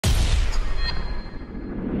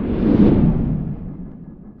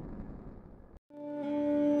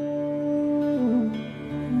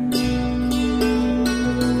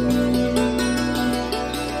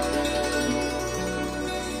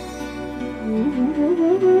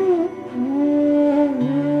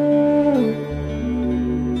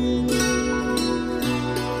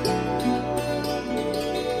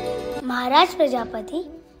Maharaj Prajapati,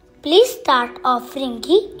 please start offering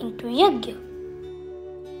ghee into yajna.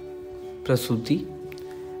 Prasuti,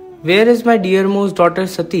 where is my dearmost daughter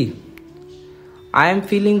Sati? I am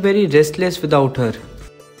feeling very restless without her.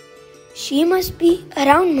 She must be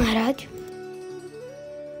around, Maharaj.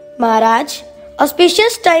 Maharaj,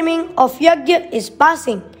 auspicious timing of yajna is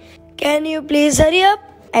passing. Can you please hurry up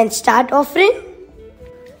and start offering?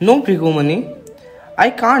 No, Brigumani, I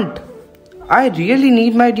can't. I really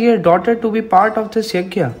need my dear daughter to be part of this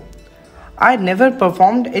yajna. I never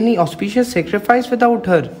performed any auspicious sacrifice without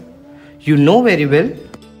her. You know very well.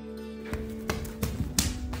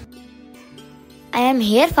 I am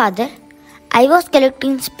here, Father. I was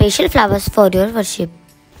collecting special flowers for your worship.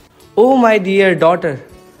 Oh, my dear daughter,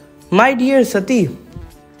 my dear Sati,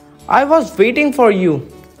 I was waiting for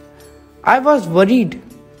you. I was worried.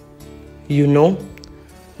 You know,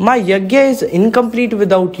 my yajna is incomplete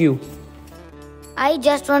without you. I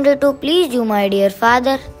just wanted to please you, my dear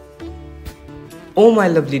Father. Oh, my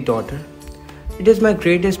lovely daughter, it is my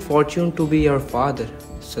greatest fortune to be your father,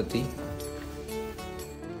 Sati.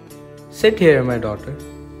 Sit here, my daughter.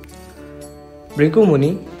 Bhrigu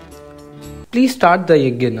Muni, please start the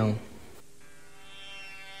yajna now.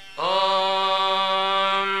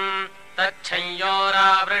 Om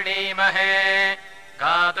Tachayora Vranimahe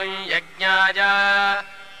Gatun Yajnaya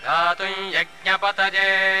Gatun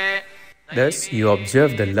Yajnapataje. Thus, you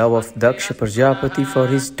observe the love of Daksh Prajapati for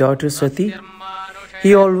his daughter Sati.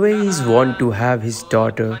 He always wanted to have his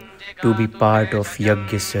daughter to be part of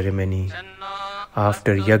yajna ceremony.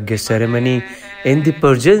 After yajna ceremony, in the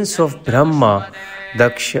presence of Brahma,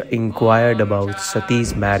 Daksh inquired about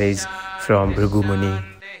Sati's marriage from Bhrigu Muni.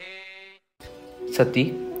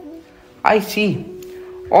 Sati, I see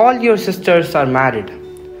all your sisters are married.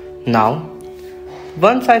 Now,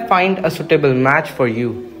 once I find a suitable match for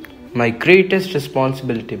you, my greatest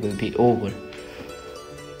responsibility will be over.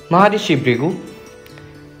 Maharishi Bhrigu,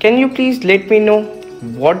 can you please let me know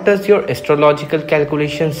what does your astrological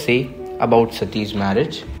calculation say about Sati's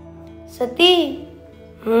marriage? Sati?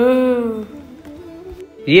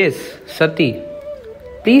 Yes, Sati.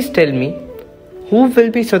 Please tell me, who will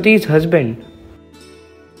be Sati's husband?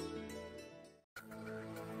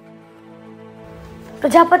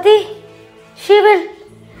 Prajapati, she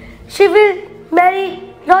will marry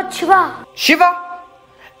Lord Shiva. Shiva?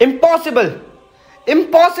 Impossible!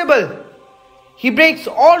 Impossible! He breaks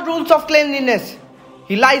all rules of cleanliness.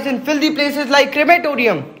 He lies in filthy places like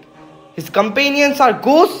crematorium. His companions are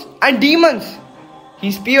ghosts and demons.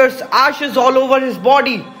 He spears ashes all over his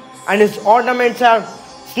body, and his ornaments are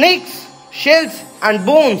snakes, shells and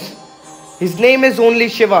bones. His name is only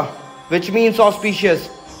Shiva, which means auspicious.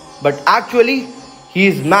 But actually, he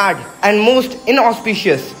is mad and most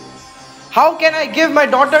inauspicious. How can I give my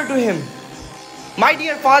daughter to him? My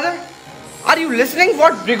dear father, are you listening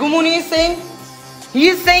what Bhrigu Muni is saying? He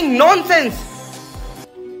is saying nonsense.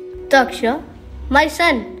 Daksha, my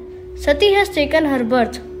son, Sati has taken her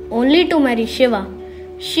birth only to marry Shiva.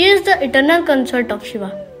 She is the eternal consort of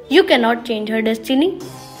Shiva. You cannot change her destiny.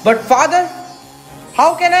 But father,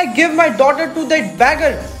 how can I give my daughter to that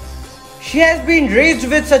beggar? She has been raised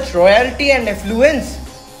with such royalty and affluence.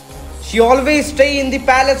 She always stays in the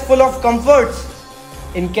palace full of comforts.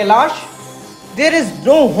 In Kailash, there is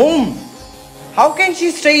no home. How can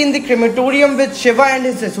she stay in the crematorium with Shiva and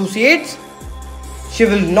his associates? She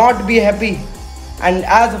will not be happy, and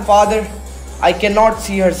as a father, I cannot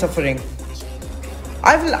see her suffering.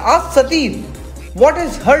 I will ask Sati what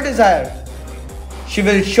is her desire. She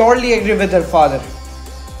will surely agree with her father.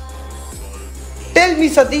 Tell me,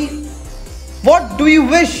 Sati, what do you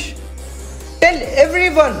wish? Tell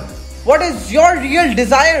everyone what is your real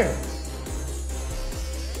desire.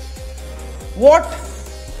 What?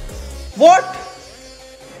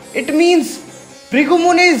 It means Bhrigu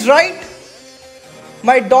Muni is right.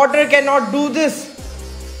 My daughter cannot do this.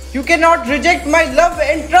 You cannot reject my love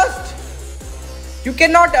and trust. You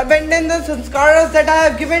cannot abandon the sanskaras that I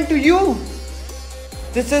have given to you.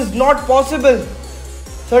 This is not possible.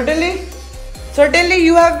 Certainly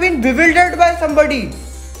you have been bewildered by somebody.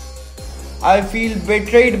 I feel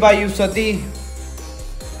betrayed by you, Sati.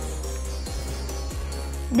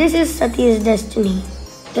 This is Sati's destiny,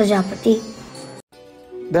 Prajapati.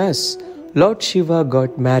 Thus, Lord Shiva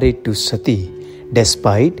got married to Sati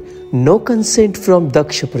despite no consent from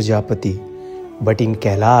Daksh Prajapati. But in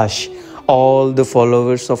Kailash, all the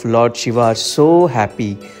followers of Lord Shiva are so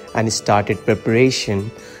happy and started preparation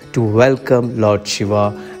to welcome Lord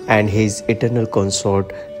Shiva and his eternal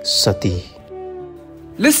consort Sati.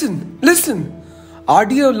 Listen, listen. Our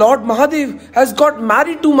dear Lord Mahadev has got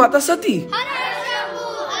married to Mata Sati.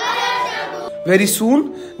 Very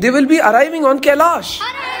soon, they will be arriving on Kailash.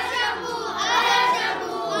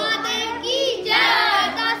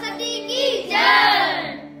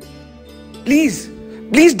 Please,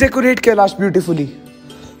 please decorate Kailash beautifully.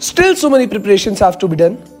 Still so many preparations have to be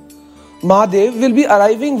done. Mahadev will be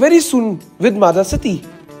arriving very soon with Mata Sati.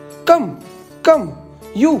 Come, come.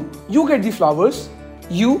 You get the flowers.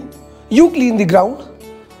 You clean the ground.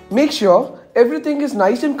 Make sure everything is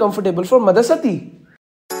nice and comfortable for Mata Sati.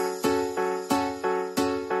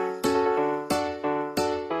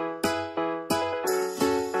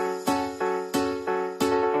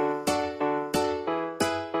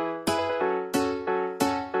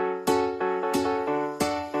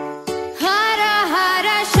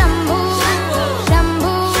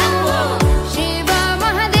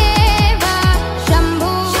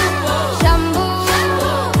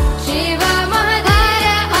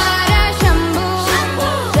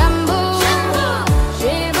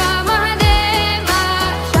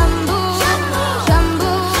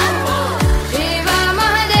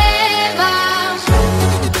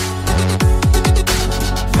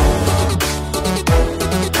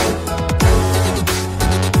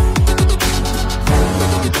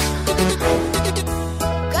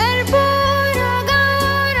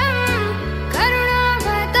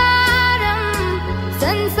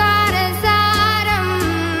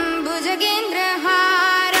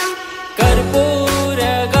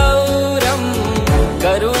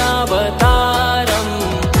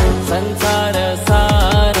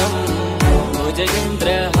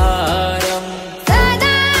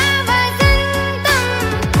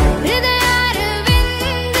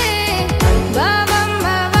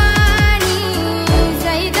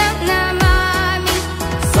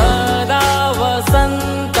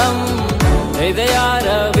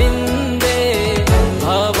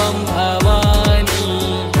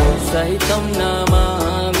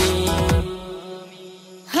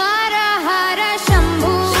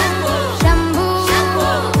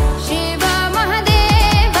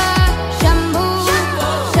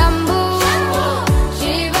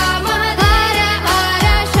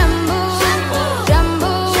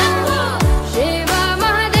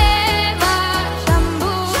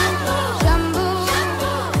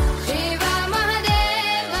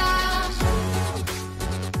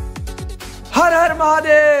 Her her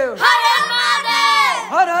Mahadev, her her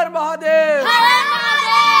Mahadev, her her Mahadev,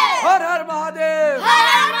 her her Mahadev, her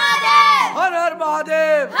her Mahadev, her her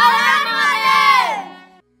Mahadev, her her Mahadev.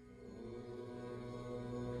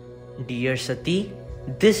 Dear Sati,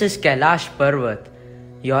 this is Kailash Parvat,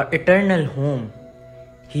 your eternal home.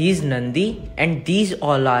 He is Nandi and these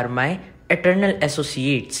all are my eternal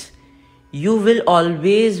associates. You will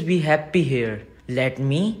always be happy here. Let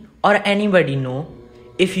me or anybody know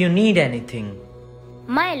if you need anything.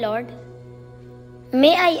 My lord,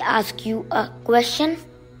 may I ask you a question?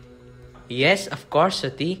 Yes, of course,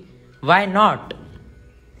 Sati. Why not?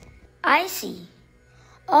 I see.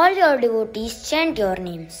 All your devotees chant your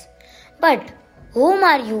names. But whom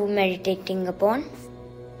are you meditating upon?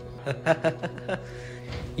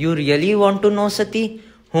 You really want to know, Sati,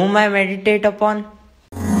 whom I meditate upon?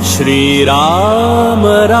 Shri Ram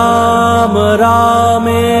Ram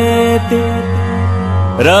Rameti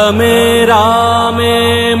Rame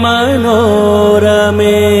Rame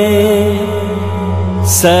Manorame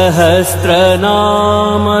Sahasranam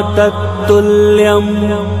Tattulyam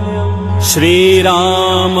Shri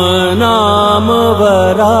Ram Nam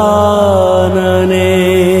Varanane.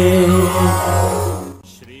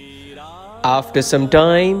 After some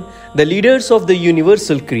time, the leaders of the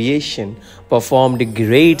universal creation performed a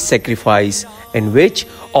great sacrifice in which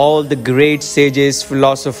all the great sages,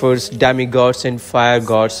 philosophers, demigods and fire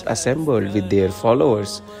gods assembled with their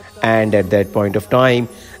followers. And at that point of time,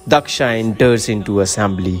 Daksha enters into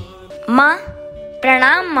assembly. Ma,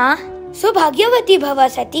 pranam ma. Subhagyavati Bhava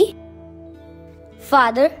Sati.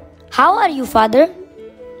 Father, how are you, father?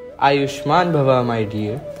 Ayushman Bhava, my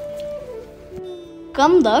dear.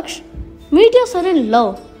 Come, Daksh. Meet your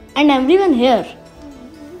son-in-law and everyone here.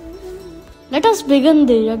 Let us begin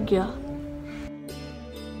the yajna.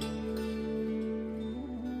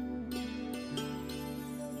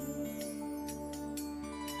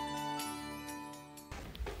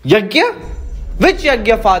 Yajna? Which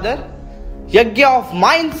yajna, father? Yajna of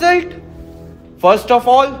my insult? First of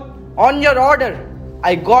all, on your order,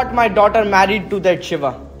 I got my daughter married to that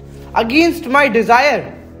Shiva. Against my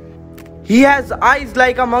desire. He has eyes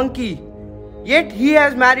like a monkey. Yet he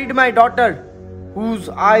has married my daughter, whose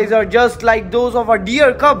eyes are just like those of a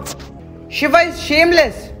deer cub. Shiva is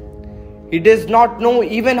shameless. He does not know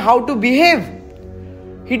even how to behave.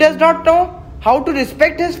 He does not know how to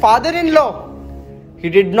respect his father-in-law. He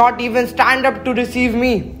did not even stand up to receive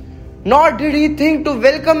me, nor did he think to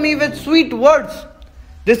welcome me with sweet words.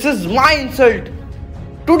 This is my insult.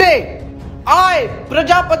 Today, I,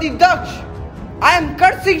 Prajapati Daksh, I am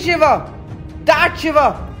cursing Shiva. That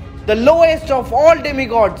Shiva, the lowest of all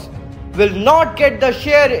demigods, will not get the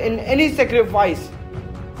share in any sacrifice.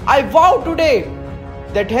 I vow today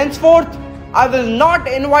that henceforth I will not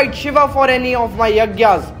invite Shiva for any of my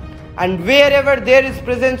yagyas, and wherever there is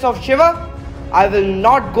presence of Shiva, I will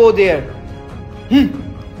not go there.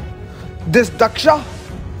 This Daksha,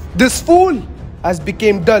 this fool, has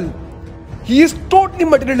become dull. He is totally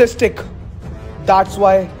materialistic. That's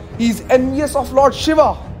why he is envious of Lord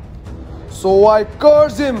Shiva. So I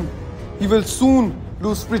curse him. He will soon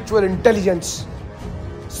lose spiritual intelligence.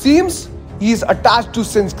 Seems he is attached to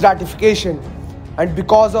sense gratification, and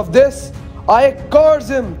because of this, I curse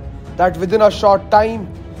him that within a short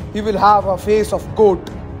time he will have a face of goat.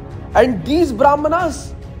 And these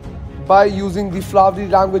Brahmanas, by using the flowery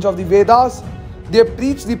language of the Vedas, they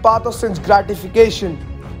preach the path of sense gratification.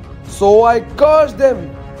 So I curse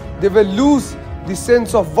them. They will lose the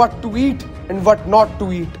sense of what to eat and what not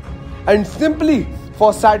to eat. And simply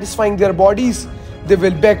for satisfying their bodies, they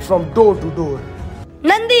will beg from door to door.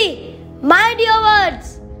 Nandi, mind your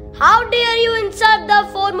words. How dare you insult the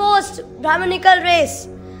foremost Brahmanical race?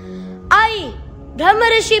 I,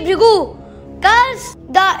 Brahmarishi Bhrigu, curse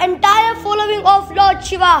the entire following of Lord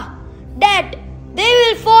Shiva, that they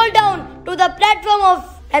will fall down to the platform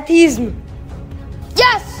of atheism.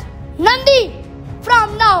 Yes, Nandi,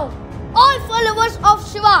 from now, all followers of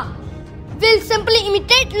Shiva will simply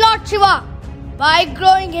imitate Lord Shiva by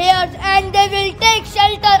growing hairs, and they will take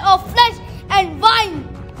shelter of flesh and wine.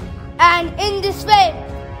 And in this way,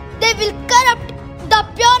 they will corrupt the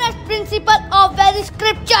purest principle of Vedic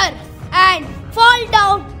scripture and fall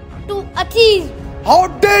down to atheism. How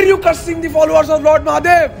dare you cursing the followers of Lord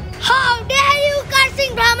Mahadeva? How dare you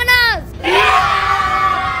cursing Brahmanas?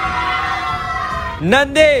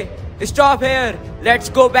 Nandi, stop here. Let's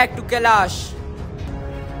go back to Kailash.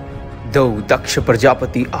 Though Daksha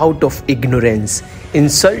Prajapati, out of ignorance,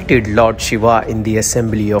 insulted Lord Shiva in the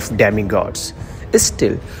assembly of demigods,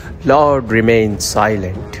 still Lord remained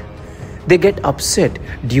silent. They get upset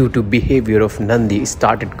due to behavior of Nandi,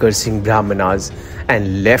 started cursing Brahmanas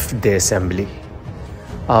and left the assembly.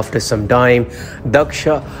 After some time,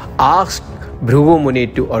 Daksha asked Bhrigu Muni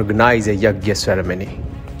to organize a yagya ceremony.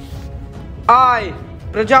 I,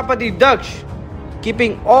 Prajapati Daksh,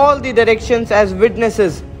 keeping all the directions as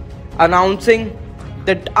witnesses, announcing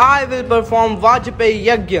that I will perform Vajpayee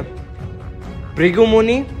Yagya. Bhrigu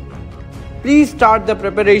Muni, please start the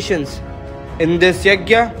preparations. In this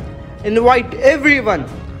Yagya, invite everyone.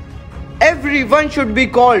 Everyone should be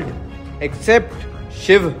called except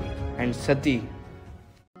Shiv and Sati.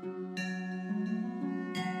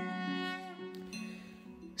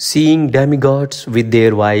 Seeing demigods with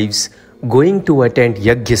their wives going to attend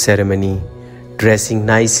yagya ceremony, dressing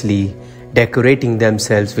nicely, decorating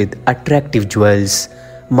themselves with attractive jewels,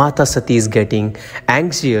 Mata Sati is getting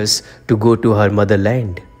anxious to go to her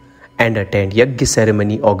motherland and attend yagya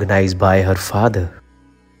ceremony organized by her father.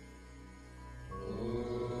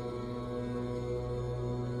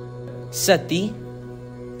 Sati,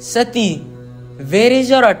 where is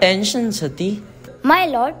your attention, Sati? My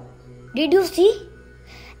lord, did you see?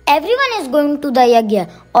 Everyone is going to the yagya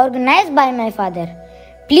organized by my father.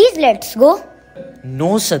 Please let's go.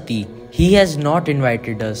 No, Sati, he has not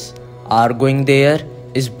invited us. Our going there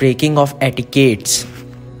is breaking of etiquettes.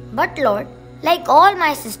 But lord, like all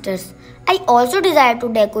my sisters, I also desire to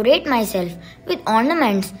decorate myself with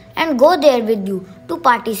ornaments and go there with you to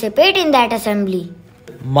participate in that assembly.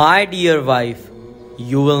 My dear wife,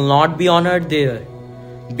 you will not be honored there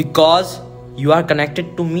because you are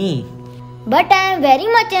connected to me. But I am very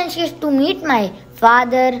much anxious to meet my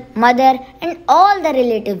father, mother and all the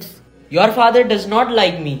relatives. Your father does not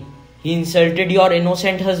like me. He insulted your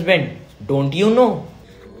innocent husband. Don't you know?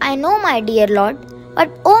 I know, my dear lord, but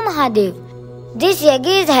oh Mahadev, this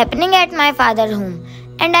yagya is happening at my father's home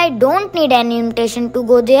and I don't need any invitation to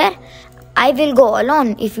go there. I will go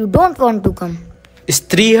alone if you don't want to come.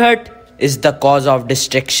 Strihat is the cause of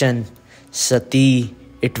destruction. Sati,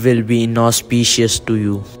 it will be inauspicious to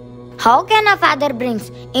you. How can a father bring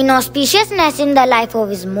inauspiciousness in the life of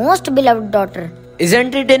his most beloved daughter?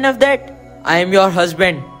 Isn't it enough that I am your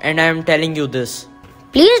husband and I am telling you this?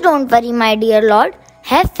 Please don't worry, my dear lord.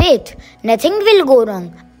 Have faith. Nothing will go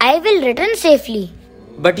wrong. I will return safely.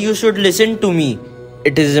 But you should listen to me.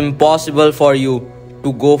 It is impossible for you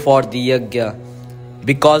to go for the yagya.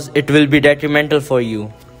 because it will be detrimental for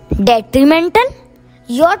you. Detrimental?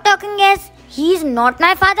 You're talking as he is not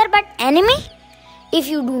my father but enemy? If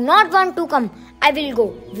you do not want to come, I will go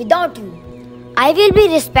without you. I will be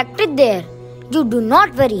respected there. You do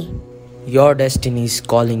not worry. Your destiny is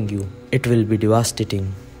calling you. It will be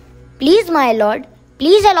devastating. Please, my lord,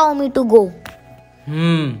 please allow me to go.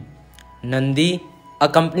 Nandi,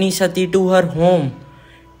 accompany Sati to her home.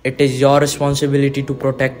 It is your responsibility to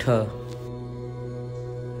protect her.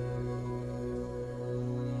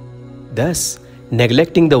 Thus,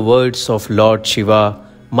 neglecting the words of Lord Shiva,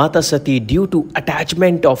 Mata Sati, due to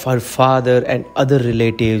attachment of her father and other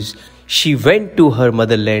relatives, she went to her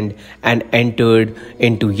motherland and entered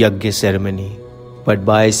into Yajna ceremony. But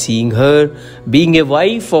by seeing her being a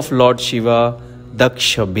wife of Lord Shiva,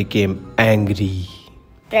 Daksh became angry.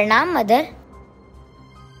 Pranam, mother.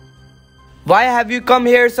 Why have you come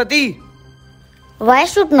here, Sati? Why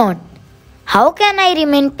should not? How can I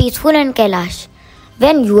remain peaceful in Kailash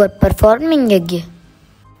when you are performing yajna?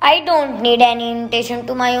 I don't need any invitation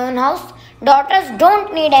to my own house. Daughters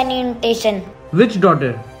don't need any invitation. Which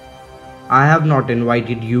daughter? I have not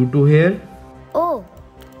invited you to here. Oh,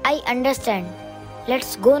 I understand.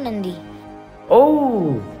 Let's go, Nandi.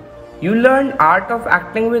 Oh, you learned art of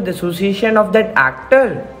acting with association of that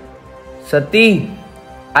actor. Sati,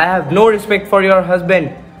 I have no respect for your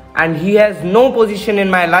husband and he has no position in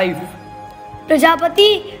my life.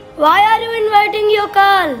 Prajapati, why are you inviting your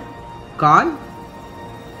Kal? Kal?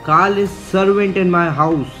 Kal is servant in my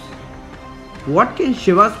house. What can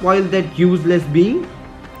Shiva spoil that useless being?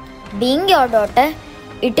 Being your daughter,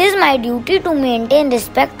 it is my duty to maintain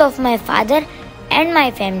respect of my father and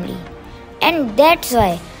my family. And that's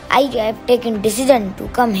why I have taken decision to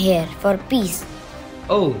come here for peace.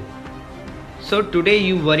 Oh, so today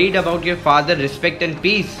you worried about your father, respect and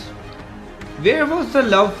peace. Where was the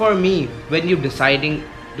love for me when you deciding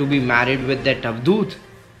to be married with that Avdut?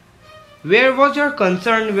 Where was your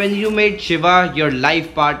concern when you made Shiva your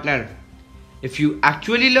life partner? If you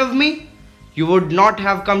actually love me, you would not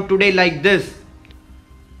have come today like this.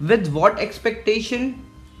 With what expectation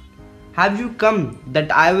have you come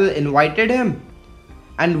that I will invited him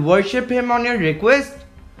and worship him on your request?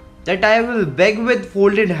 That I will beg with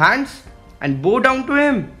folded hands and bow down to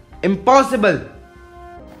him? Impossible.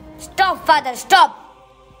 Stop, father, stop.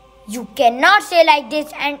 You cannot say like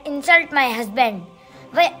this and insult my husband.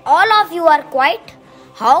 Why all of you are quiet?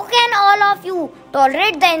 How can all of you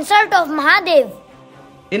tolerate the insult of Mahadev?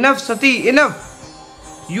 Enough, Sati,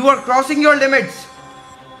 enough. You are crossing your limits.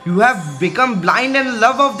 You have become blind in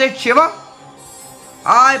love of that Shiva.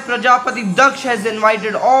 I, Prajapati Daksh, has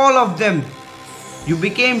invited all of them. You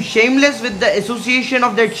became shameless with the association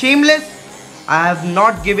of that shameless. I have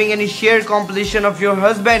not given any share composition of your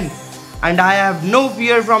husband and I have no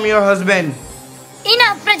fear from your husband.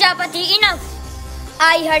 Enough, Prajapati, enough.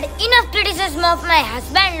 I heard enough criticism of my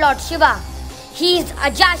husband, Lord Shiva. He is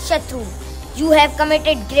Ajashatru. You have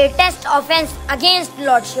committed greatest offense against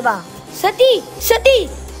Lord Shiva. Sati,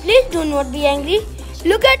 please do not be angry.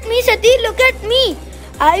 Look at me, Sati, look at me.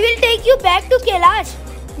 I will take you back to Kailash.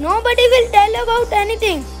 Nobody will tell about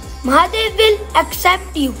anything. Mahadev will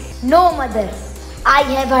accept you. No, mother. I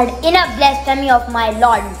have heard enough blasphemy of my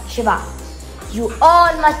Lord Shiva. You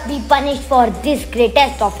all must be punished for this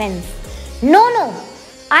greatest offense. No.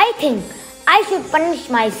 I think I should punish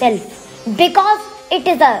myself because it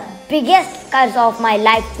is the biggest curse of my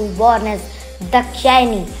life to born as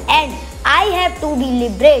Dakshayani, and I have to be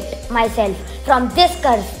liberate myself from this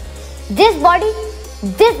curse. This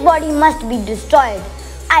body must be destroyed.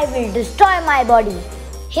 I will destroy my body.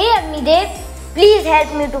 Hey Agnidev, please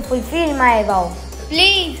help me to fulfill my vow.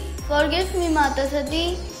 Please forgive me, Mata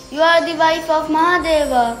Sati. You are the wife of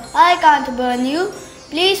Mahadeva. I can't burn you.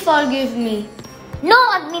 Please forgive me. No,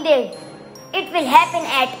 Agnidev. It will happen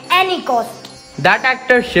at any cost. That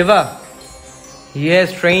actor Shiva, he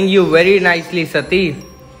has trained you very nicely, Sati.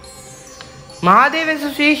 Mahadeva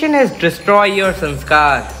Association has destroyed your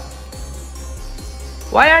sanskar.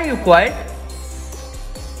 Why are you quiet?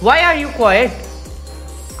 Why are you quiet?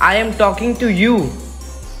 I am talking to you.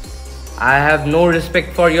 I have no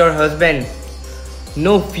respect for your husband.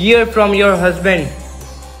 No fear from your husband.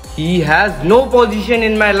 He has no position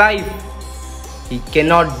in my life. He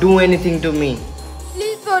cannot do anything to me.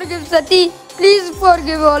 Please forgive Sati. Please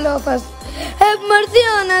forgive all of us. Have mercy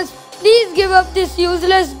on us. Please give up this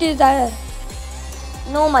useless desire.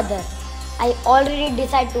 No, mother. I already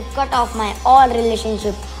decided to cut off my all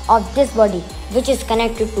relationship of this body which is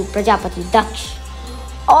connected to Prajapati Daksh.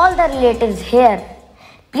 All the relatives here,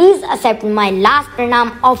 please accept my last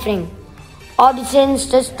pranam offering. Obeisance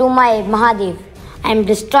to my Mahadev. I am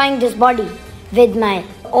destroying this body. with my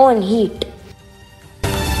own heat.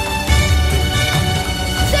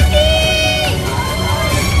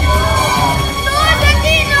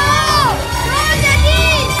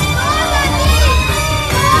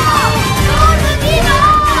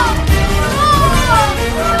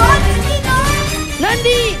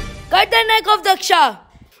 Nandi, cut the neck of Daksha.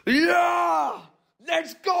 Yeah!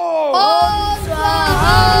 Let's go! Om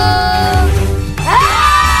Swaha.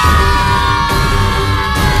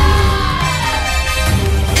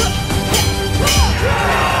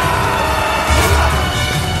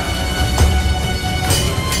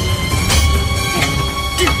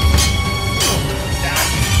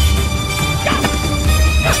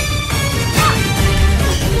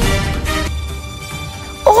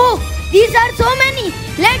 Oh, these are so many.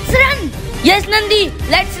 Let's run. Yes, Nandi,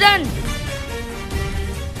 let's run.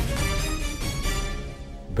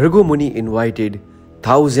 Bhrigu Muni invited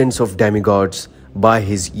thousands of demigods by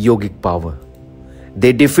his yogic power.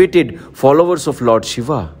 They defeated followers of Lord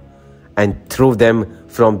Shiva and threw them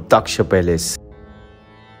from Daksha palace.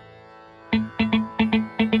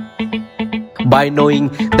 By knowing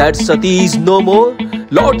that Sati is no more,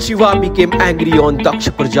 Lord Shiva became angry on Daksh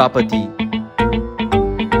Prajapati.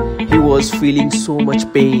 He was feeling so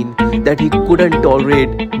much pain that he couldn't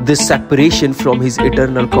tolerate this separation from his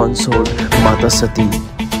eternal consort, Mata Sati.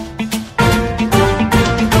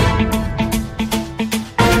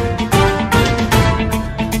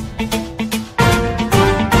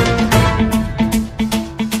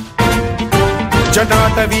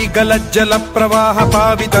 जटाटवी गलज्जल प्रवाह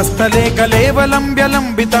पावितस्थले कलेवलम्ब्य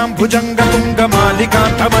लम्बितां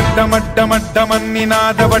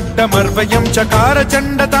भुजङ्गतुङ्गमालिकान्तमड्डमड्डमड्डमन्निनादवड्डमर्वयं चकार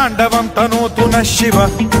चण्डताण्डवं तनोतु नः शिव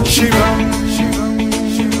शिवम्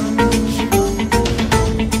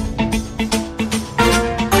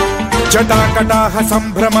जटाकटाह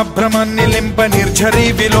सम्भ्रम भ्रम निलिम्ब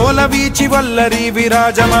निर्झरी विलोल वीचि वल्लरी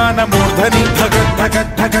विराजमान मूर्धनि धगत्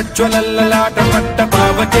धगत् धगज्ज्वलल्ललाट पट्ट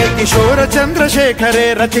पावके किशोर चन्द्रशेखरे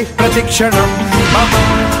रति प्रतिक्षणम् मम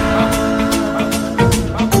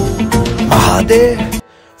Mahadev,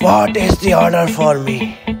 what is the order for me?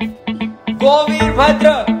 Go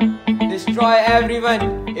Veerbhadra! Destroy everyone.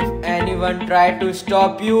 If anyone try to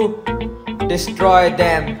stop you, destroy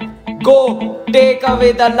them. Go, take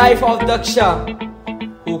away the life of Daksha,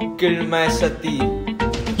 who killed my Sati.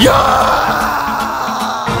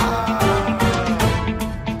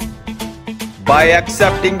 By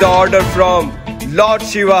accepting the order from Lord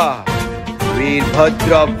Shiva,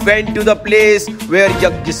 Veerbhadra went to the place where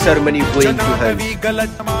Yajna ceremony going to held.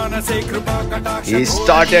 He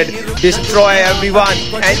started destroy everyone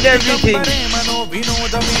and everything.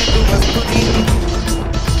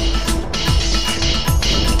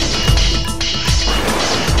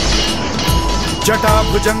 जटा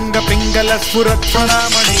भुजंग पिंगल स्फुरत्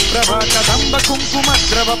प्रणामणि प्रभा कदम्ब कुंकुम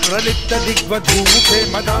द्रव प्रलिप्त दिग्वधूमुखे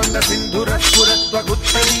मदान्ध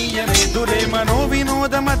सिन्धुरस्फुरत्वगुत्तरीय मेदुरे मनो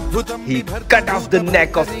विनोदमद्भुतम् He cut off the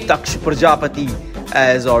neck of Daksh Prajapati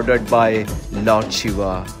as ordered by Lord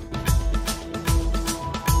Shiva.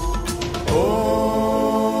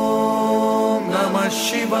 Om Namah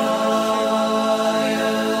Shivaya.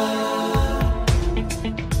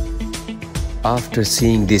 After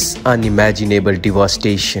seeing this unimaginable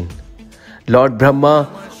devastation, Lord Brahma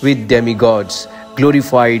with demigods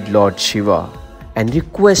glorified Lord Shiva and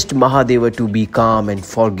requested Mahadeva to be calm and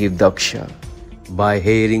forgive Daksha. By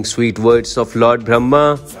hearing sweet words of Lord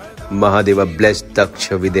Brahma, Mahadeva blessed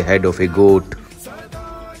Daksha with the head of a goat.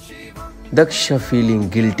 Daksha, feeling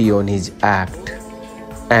guilty on his act,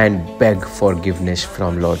 and begged forgiveness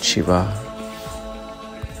from Lord Shiva.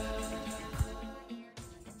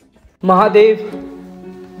 Mahadev,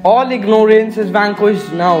 all ignorance is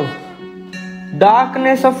vanquished now.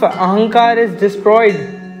 Darkness of Ahankar is destroyed.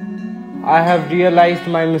 I have realized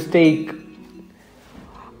my mistake.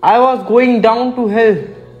 I was going down to hell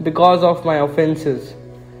because of my offenses.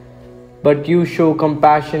 But you show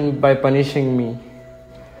compassion by punishing me.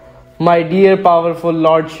 My dear powerful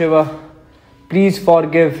Lord Shiva, please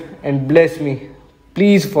forgive and bless me.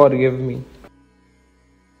 Please forgive me.